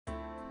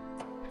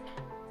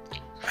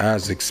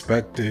As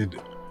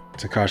expected,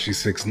 Tekashi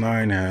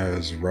 69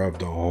 has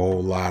rubbed a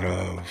whole lot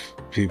of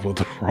people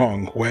the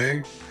wrong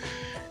way.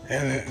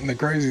 And the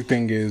crazy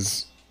thing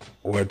is,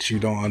 what you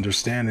don't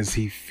understand is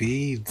he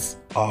feeds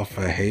off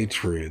of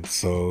hatred.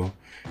 So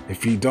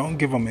if you don't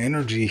give him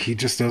energy, he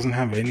just doesn't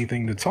have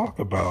anything to talk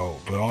about.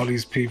 But all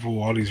these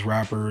people, all these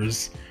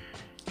rappers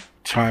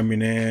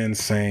chiming in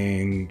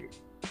saying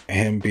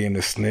him being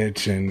a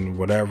snitch and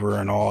whatever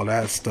and all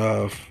that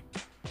stuff,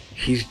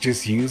 he's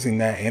just using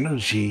that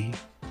energy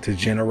to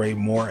generate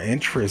more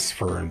interest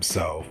for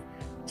himself.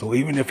 So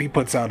even if he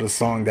puts out a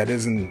song that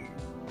isn't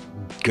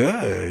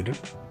good,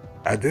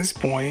 at this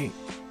point,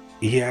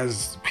 he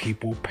has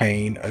people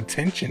paying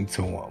attention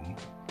to him.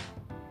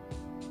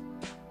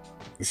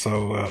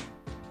 So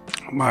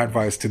my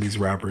advice to these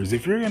rappers,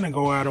 if you're going to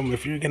go at them,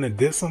 if you're going to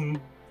diss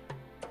them,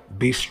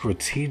 be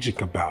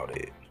strategic about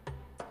it.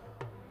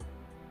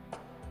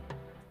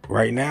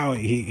 Right now,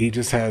 he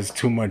just has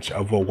too much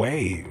of a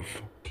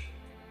wave.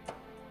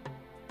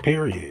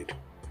 Period.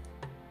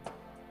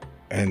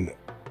 And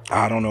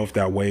I don't know if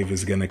that wave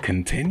is going to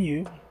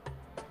continue.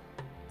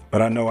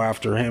 But I know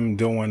after him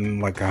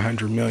doing like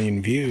 100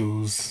 million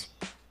views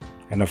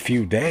in a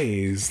few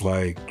days,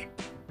 like,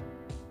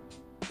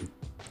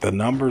 the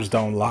numbers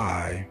don't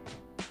lie.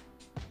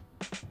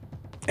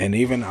 And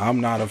even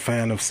I'm not a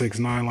fan of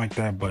 6ix9ine like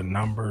that, but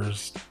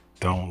numbers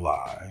don't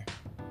lie.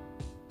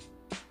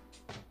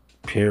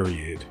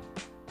 Period.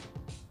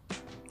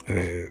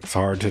 It's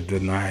hard to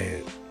deny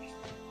it.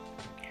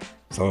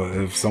 So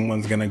if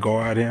someone's gonna go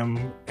at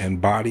him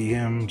and body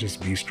him, just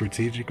be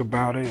strategic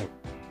about it.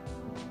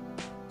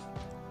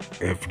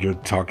 If you're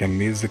talking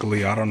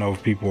musically, I don't know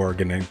if people are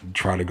gonna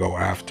try to go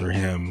after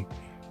him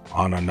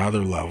on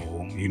another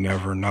level. You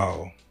never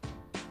know.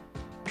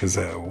 Because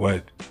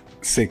what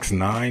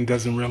 6ix9ine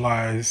doesn't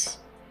realize,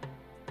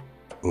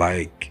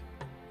 like,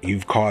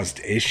 you've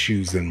caused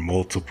issues in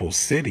multiple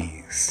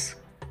cities.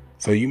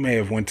 So you may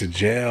have went to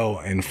jail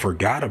and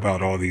forgot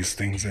about all these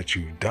things that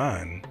you've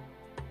done.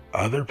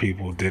 Other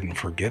people didn't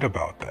forget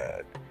about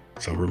that.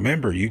 So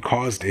remember, you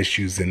caused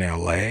issues in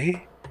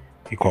LA.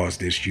 You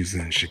caused issues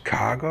in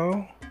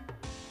Chicago.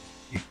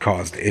 You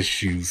caused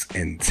issues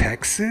in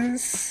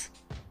Texas.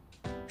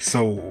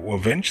 So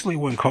eventually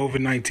when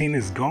COVID-19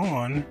 is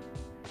gone,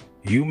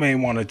 you may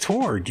want to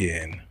tour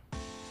again.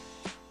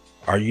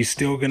 Are you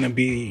still going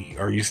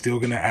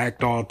to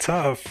act all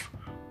tough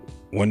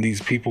when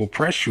these people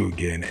press you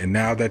again? And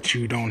now that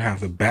you don't have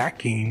the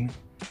backing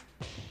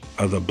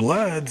of the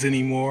Bloods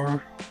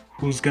anymore,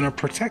 who's going to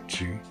protect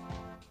you?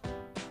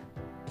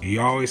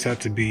 You always have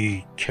to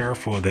be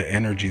careful of the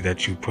energy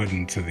that you put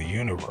into the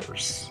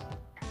universe.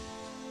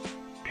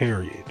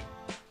 Period.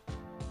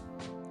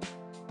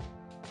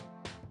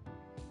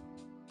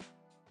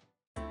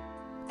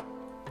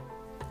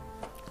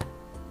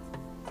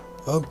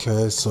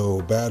 Okay,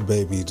 so Bad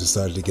Baby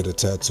decided to get a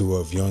tattoo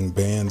of Young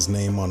Band's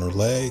name on her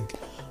leg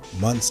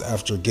months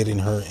after getting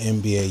her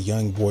NBA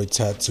Youngboy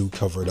tattoo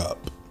covered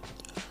up.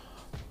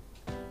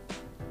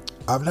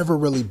 I've never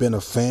really been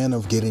a fan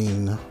of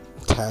getting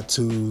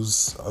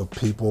tattoos of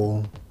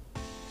people's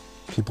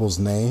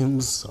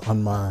names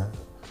on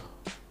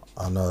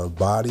a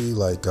body.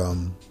 Like,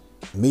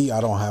 me, I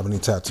don't have any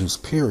tattoos,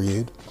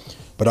 period.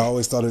 But I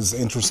always thought it was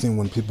interesting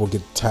when people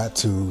get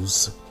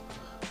tattoos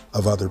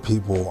of other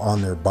people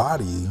on their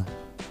body,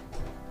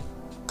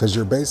 because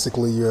you're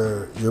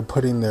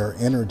putting their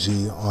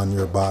energy on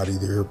your body.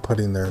 You're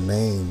putting their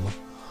name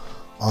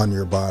on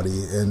your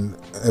body. And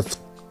if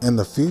in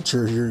the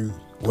future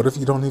what if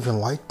you don't even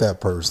like that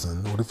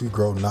person? What if you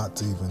grow not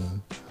to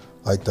even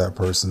like that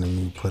person and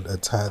you put a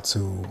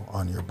tattoo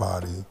on your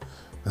body?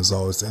 It's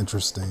always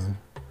interesting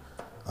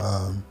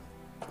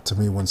to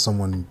me when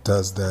someone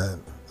does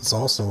that. It's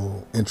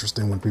also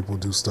interesting when people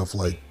do stuff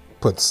like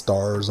put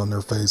stars on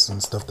their face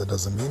and stuff that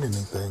doesn't mean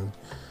anything,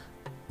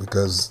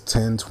 because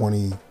 10,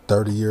 20,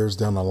 30 years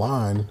down the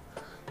line,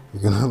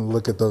 you're going to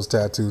look at those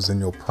tattoos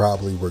and you'll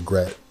probably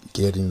regret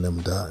getting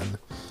them done.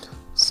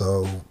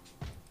 So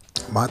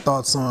my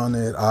thoughts on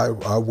it,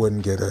 I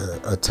wouldn't get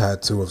a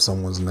tattoo of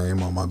someone's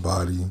name on my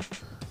body.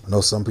 I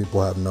know some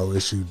people have no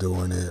issue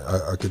doing it.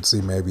 I could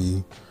see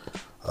maybe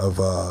of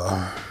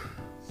a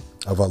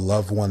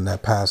loved one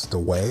that passed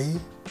away,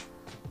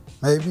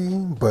 maybe,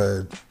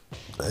 but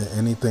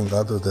anything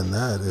other than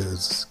that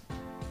it's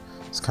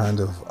kind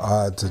of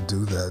odd to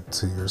do that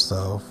to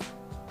yourself.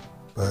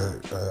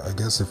 But I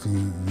guess if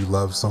you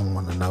love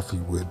someone enough,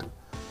 you would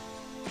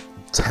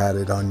tat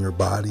it on your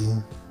body.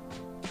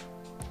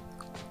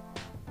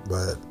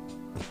 But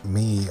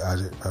me, I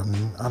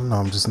don't know,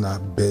 I'm just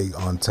not big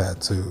on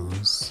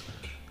tattoos.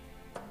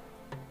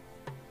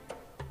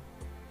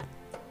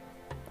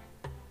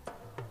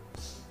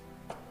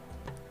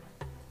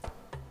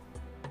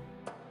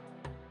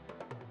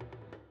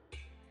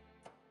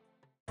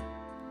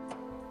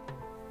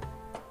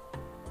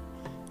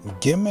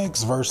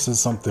 Gimmicks versus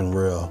something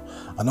real.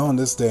 I know in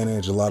this day and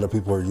age, a lot of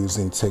people are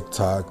using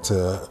TikTok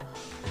to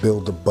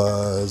build a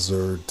buzz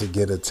or to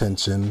get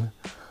attention.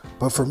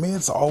 But for me,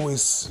 it's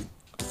always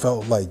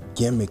felt like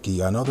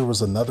gimmicky. I know there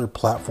was another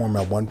platform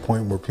at one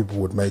point where people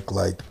would make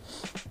like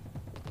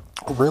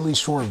really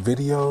short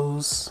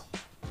videos.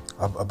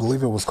 I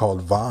believe it was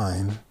called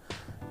Vine,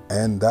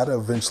 and that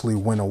eventually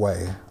went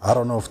away. I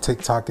don't know if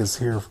TikTok is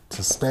here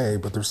to stay,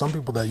 but there's some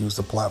people that use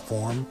the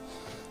platform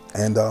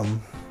and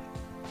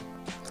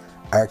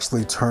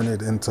actually turn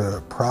it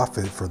into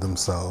profit for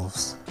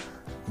themselves.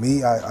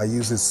 Me, I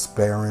use it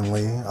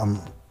sparingly.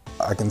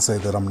 I can say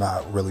that I'm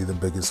not really the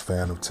biggest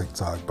fan of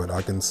TikTok, but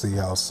I can see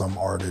how some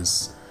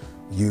artists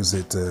use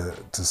it to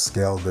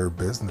scale their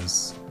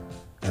business.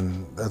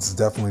 And that's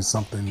definitely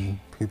something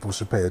people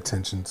should pay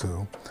attention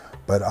to.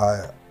 But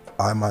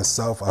I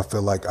myself, I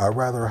feel like I'd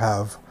rather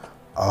have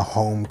a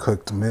home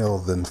cooked meal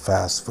than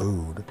fast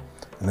food.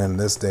 And in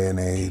this day and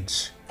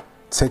age,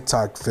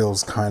 TikTok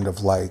feels kind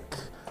of like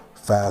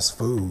fast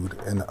food,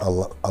 and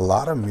a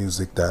lot of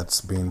music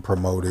that's being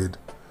promoted,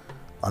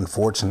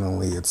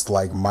 unfortunately, it's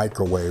like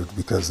microwaved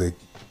because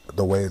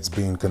the way it's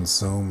being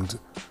consumed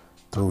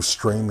through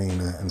streaming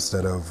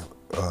instead of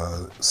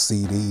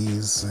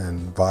CDs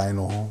and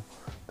vinyl.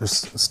 There's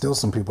still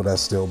some people that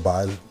still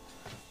buy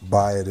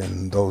it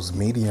in those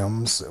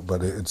mediums,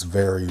 but it's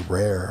very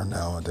rare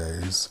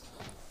nowadays.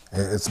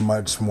 It's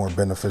much more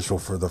beneficial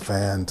for the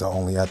fan to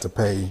only have to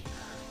pay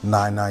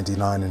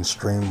 $9.99 and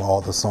stream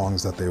all the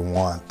songs that they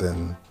want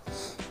than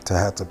to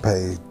have to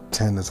pay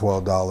 $10 to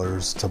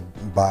 $12 to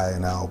buy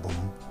an album.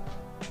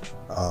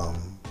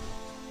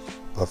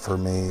 But for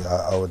me,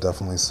 I would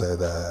definitely say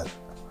that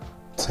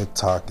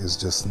TikTok is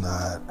just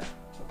not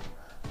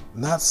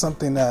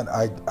something that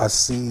I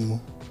see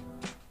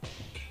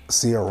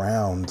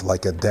around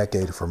like a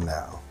decade from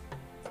now.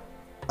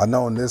 I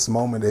know in this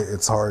moment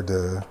it's hard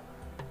to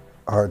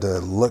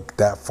look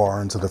that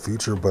far into the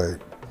future, but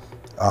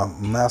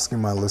I'm asking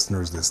my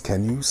listeners this: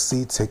 can you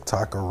see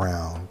TikTok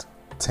around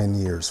 10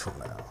 years from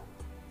now?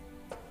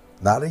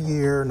 Not a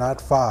year, not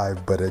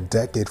 5, but a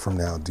decade from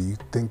now. Do you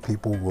think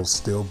people will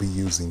still be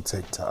using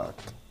TikTok?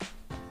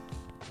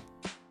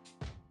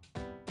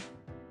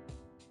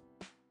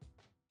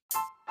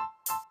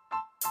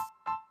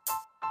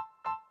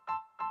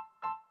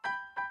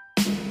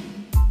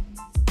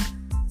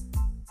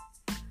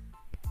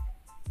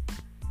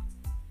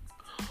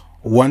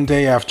 One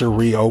day after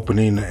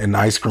reopening, an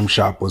ice cream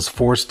shop was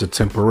forced to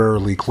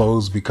temporarily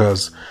close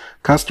because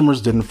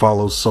customers didn't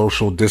follow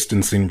social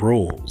distancing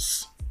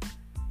rules.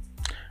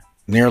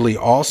 Nearly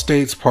all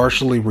states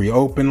partially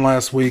reopened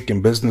last week,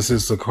 and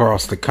businesses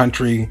across the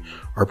country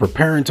are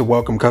preparing to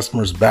welcome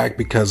customers back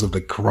because of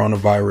the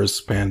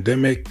coronavirus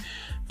pandemic.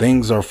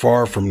 Things are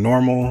far from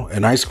normal.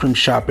 An ice cream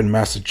shop in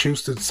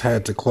Massachusetts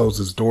had to close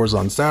its doors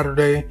on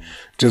Saturday,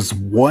 just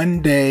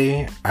one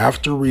day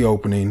after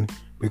reopening,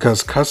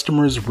 because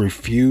customers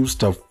refused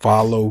to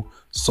follow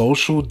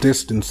social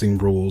distancing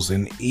rules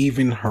and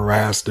even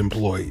harassed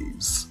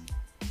employees.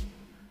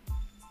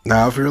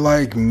 Now, if you're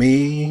like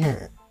me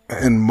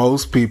and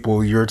most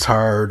people, you're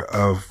tired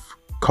of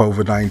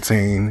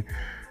COVID-19.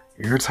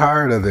 You're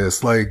tired of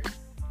this. Like,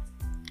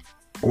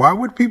 why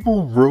would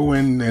people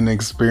ruin an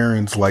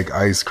experience like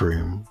ice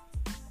cream?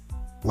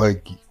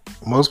 Like,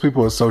 most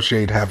people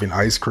associate having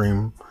ice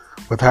cream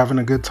with having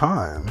a good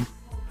time.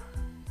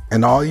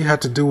 And all you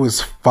have to do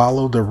is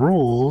follow the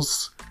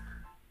rules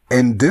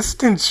and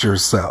distance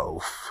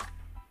yourself.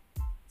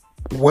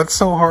 What's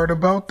so hard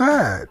about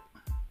that?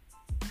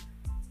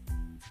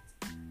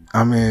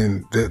 I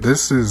mean,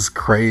 this is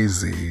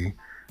crazy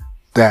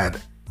that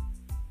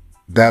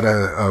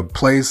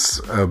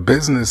a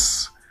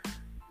business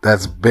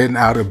that's been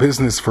out of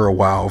business for a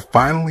while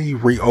finally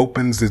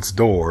reopens its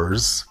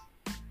doors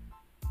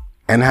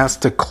and has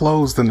to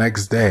close the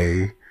next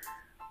day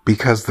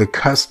because the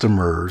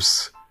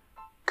customers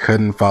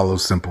couldn't follow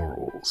simple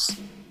rules.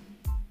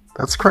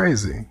 That's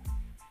crazy.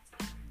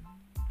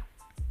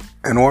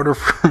 In order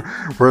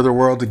for the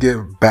world to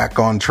get back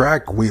on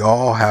track, we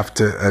all have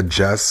to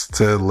adjust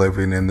to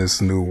living in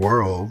this new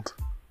world.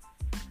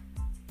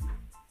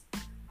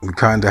 We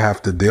kind of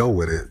have to deal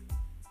with it.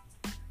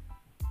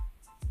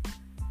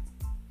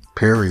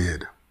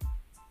 Period.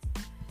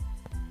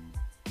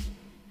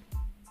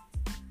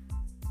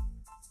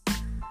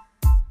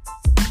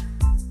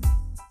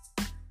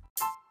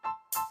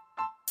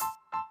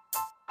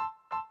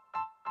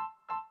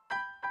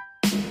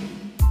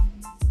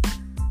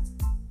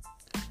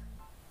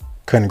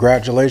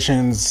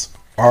 Congratulations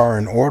are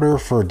in order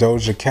for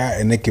Doja Cat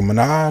and Nicki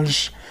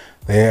Minaj.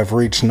 They have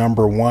reached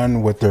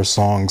 #1 with their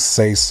song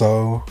Say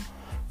So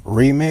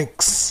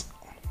remix,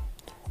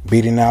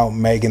 beating out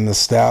Megan Thee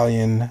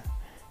Stallion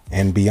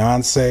and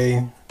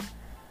Beyonce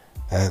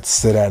that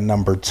sit at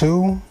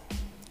 #2.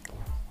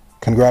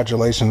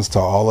 Congratulations to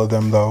all of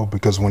them, though,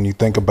 because when you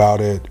think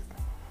about it,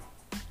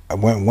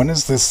 when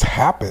has this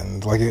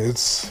happened? Like,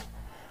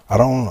 I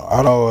don't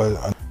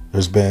know.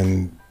 There's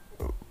been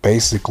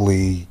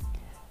basically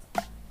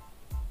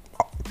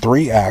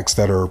 3 acts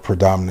that are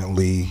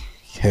predominantly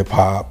hip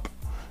hop,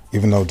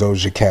 even though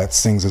Doja Cat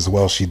sings as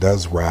well, she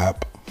does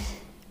rap.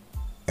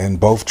 And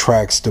both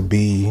tracks to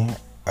be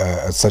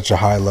at such a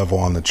high level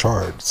on the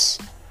charts.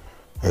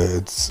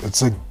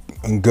 It's a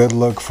good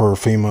look for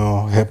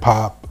female hip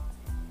hop,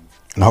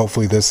 and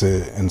hopefully this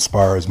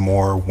inspires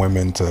more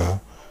women to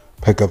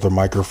pick up their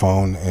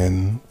microphone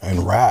and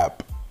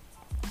rap.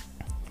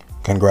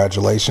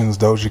 Congratulations,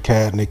 Doja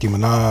Cat, Nicki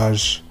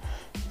Minaj,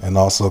 and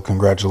also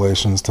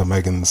congratulations to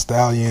Megan Thee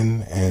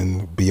Stallion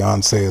and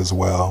Beyonce as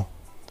well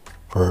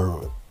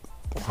for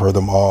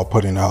them all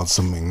putting out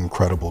some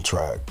incredible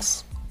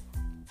tracks.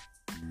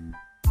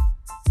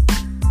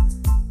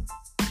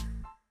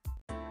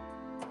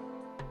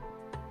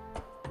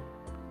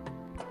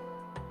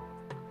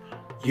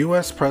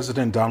 U.S.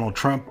 President Donald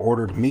Trump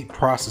ordered meat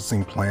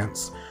processing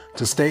plants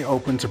to stay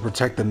open to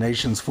protect the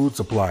nation's food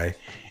supply,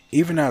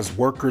 even as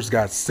workers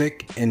got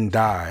sick and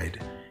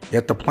died.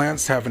 Yet the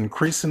plants have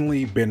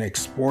increasingly been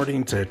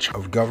exporting to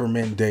of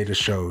government data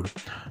showed.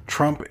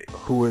 Trump,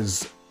 who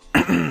is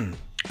in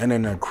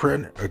an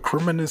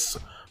acrimonious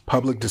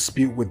public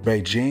dispute with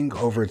Beijing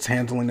over its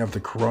handling of the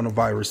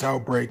coronavirus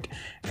outbreak,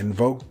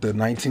 invoked the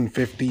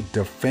 1950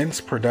 Defense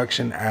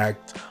Production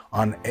Act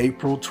on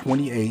April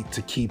 28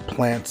 to keep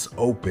plants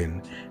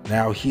open.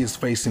 Now he is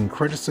facing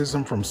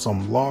criticism from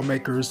some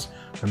lawmakers,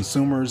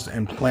 consumers,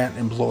 and plant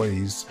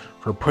employees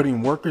for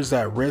putting workers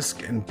at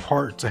risk, in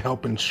part to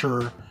help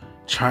ensure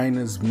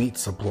China's meat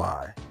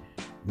supply.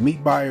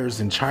 Meat buyers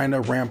in China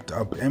ramped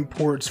up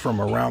imports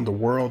from around the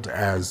world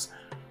as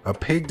a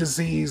pig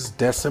disease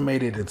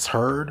decimated its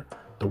herd,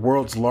 the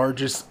world's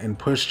largest, and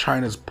pushed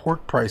China's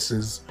pork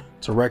prices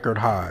to record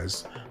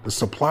highs. The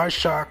supply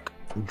shock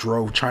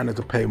drove China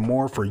to pay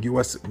more for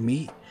U.S.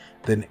 meat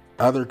than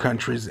other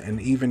countries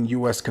and even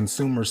U.S.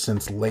 consumers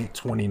since late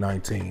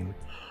 2019.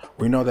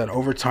 We know that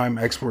over time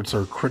exports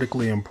are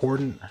critically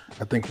important.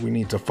 I think we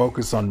need to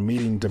focus on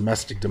meeting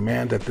domestic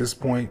demand at this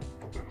point,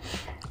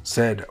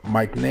 said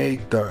Mike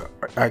Naig, the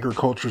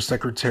agriculture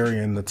secretary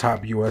in the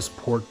top U.S.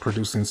 pork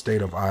producing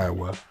state of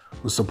Iowa,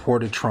 who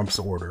supported Trump's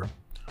order.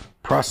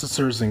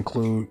 Processors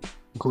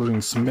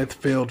including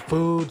Smithfield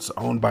Foods,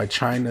 owned by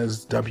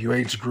China's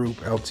WH Group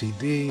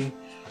Ltd,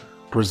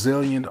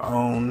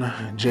 Brazilian-owned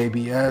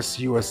JBS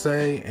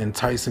USA, and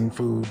Tyson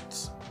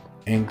Foods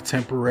Inc.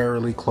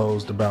 temporarily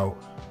closed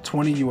about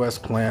 20 U.S.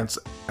 plants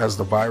as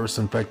the virus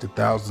infected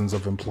thousands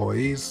of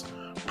employees,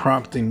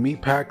 prompting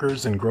meat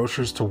packers and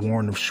grocers to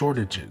warn of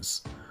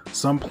shortages.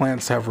 Some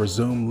plants have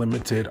resumed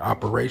limited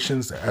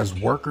operations as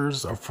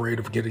workers, afraid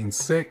of getting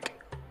sick,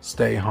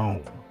 stay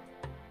home.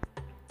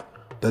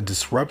 The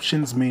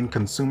disruptions mean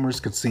consumers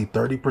could see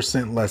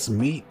 30% less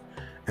meat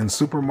in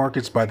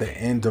supermarkets by the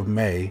end of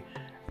May,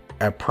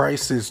 at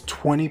prices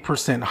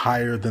 20%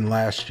 higher than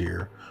last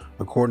year,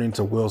 according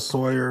to Will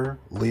Sawyer,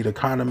 lead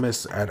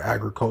economist at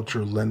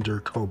agriculture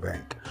lender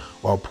CoBank.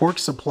 While pork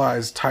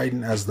supplies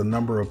tighten as the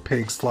number of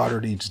pigs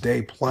slaughtered each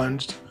day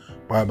plunged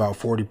by about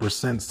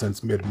 40%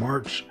 since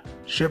mid-March,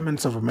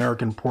 shipments of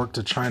American pork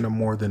to China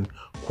more than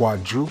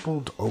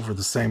quadrupled over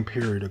the same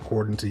period,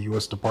 according to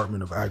U.S.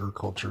 Department of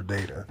Agriculture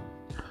data.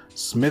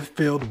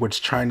 Smithfield,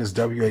 which China's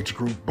WH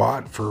Group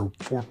bought for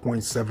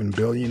 $4.7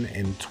 billion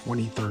in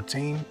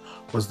 2013,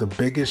 was the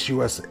biggest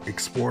U.S.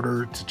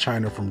 exporter to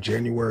China from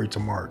January to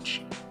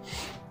March.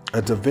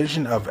 A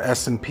division of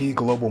S&P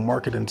Global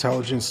Market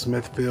Intelligence,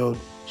 Smithfield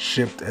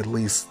shipped at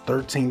least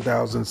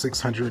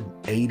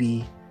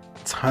 13,680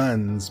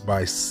 tons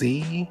by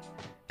sea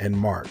in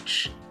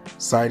March,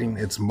 citing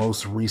its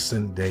most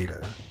recent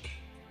data.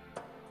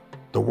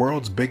 The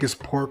world's biggest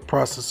pork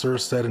processor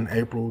said in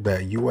April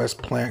that U.S.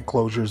 plant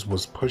closures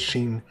was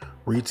pushing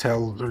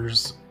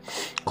retailers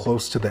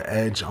close to the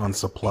edge on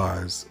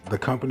supplies. The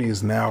company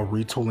is now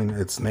retooling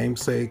its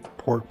namesake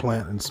pork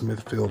plant in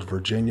Smithfield,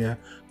 Virginia,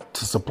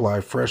 to supply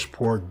fresh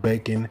pork,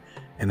 bacon,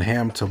 and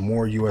ham to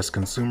more U.S.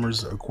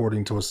 consumers,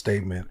 according to a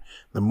statement.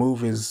 The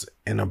move is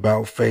an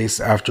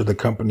about-face after the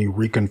company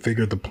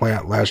reconfigured the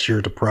plant last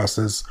year to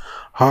process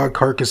hog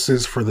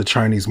carcasses for the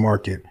Chinese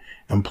market.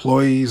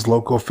 Employees,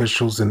 local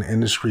officials, and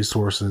industry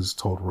sources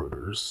told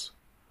Reuters.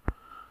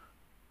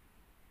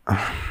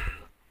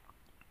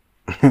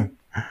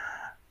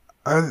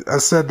 I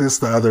said this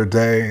the other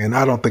day, and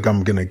I don't think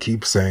I'm going to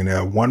keep saying it.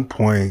 At one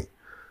point,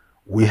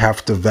 we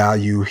have to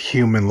value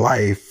human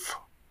life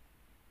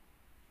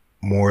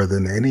more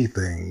than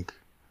anything.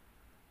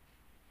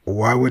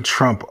 Why would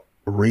Trump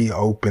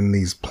reopen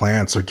these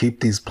plants or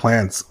keep these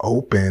plants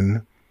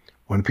open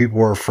when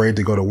people are afraid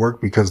to go to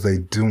work because they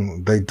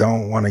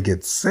don't want to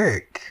get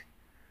sick?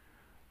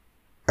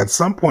 At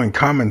some point,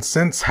 common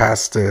sense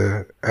has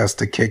to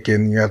kick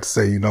in. You have to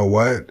say, you know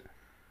what?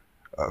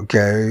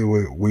 Okay,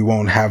 we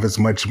won't have as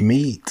much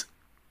meat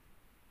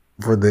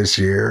for this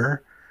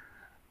year,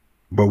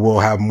 but we'll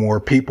have more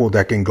people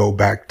that can go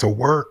back to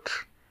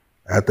work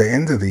at the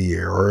end of the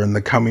year or in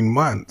the coming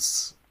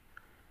months.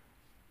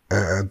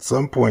 At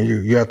some point,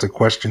 you have to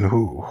question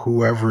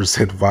whoever's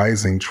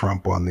advising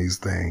Trump on these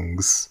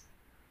things.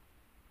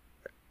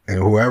 And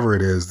whoever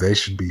it is, they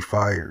should be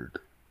fired.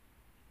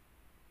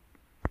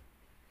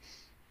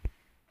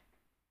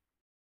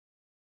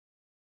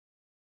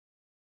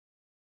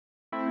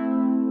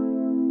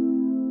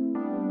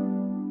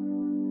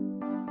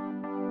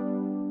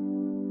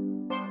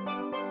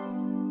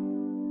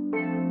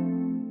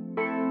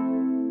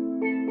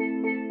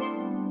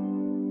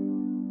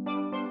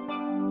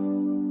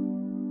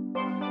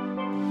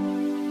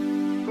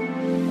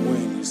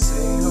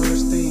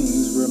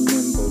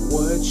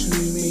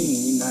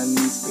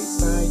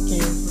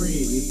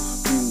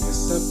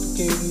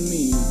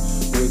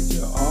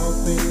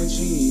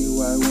 energy,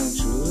 why won't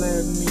you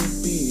let me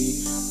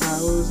be?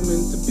 I was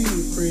meant to be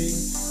free,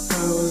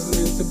 I was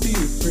meant to be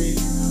free.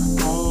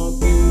 All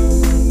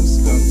things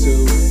come to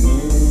an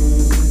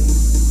end,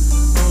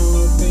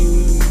 all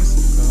things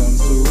come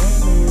to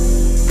an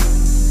end,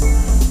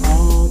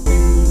 all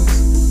things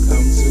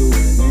come to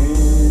an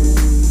end.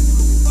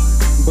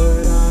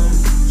 But I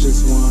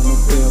just wanna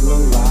feel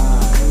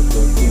alive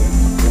again.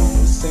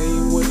 Don't say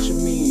what you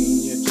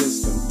mean, you're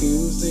just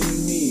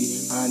confusing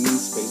me. I need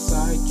space,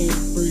 I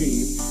can't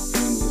breathe,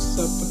 and you're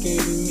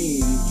suffocating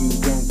me. You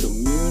won't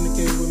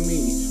communicate with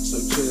me, so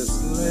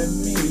just let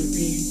me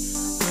be.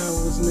 I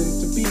was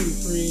meant to be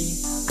free,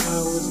 I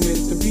was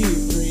meant to be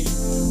free.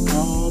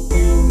 All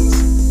things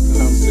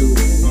come to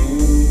an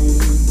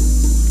end,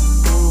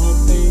 all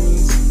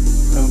things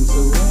come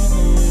to an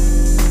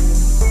end,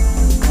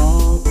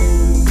 all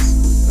things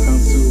come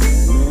to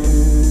an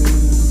end.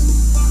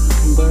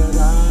 But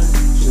I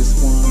just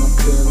wanna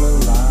feel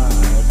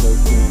alive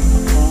again.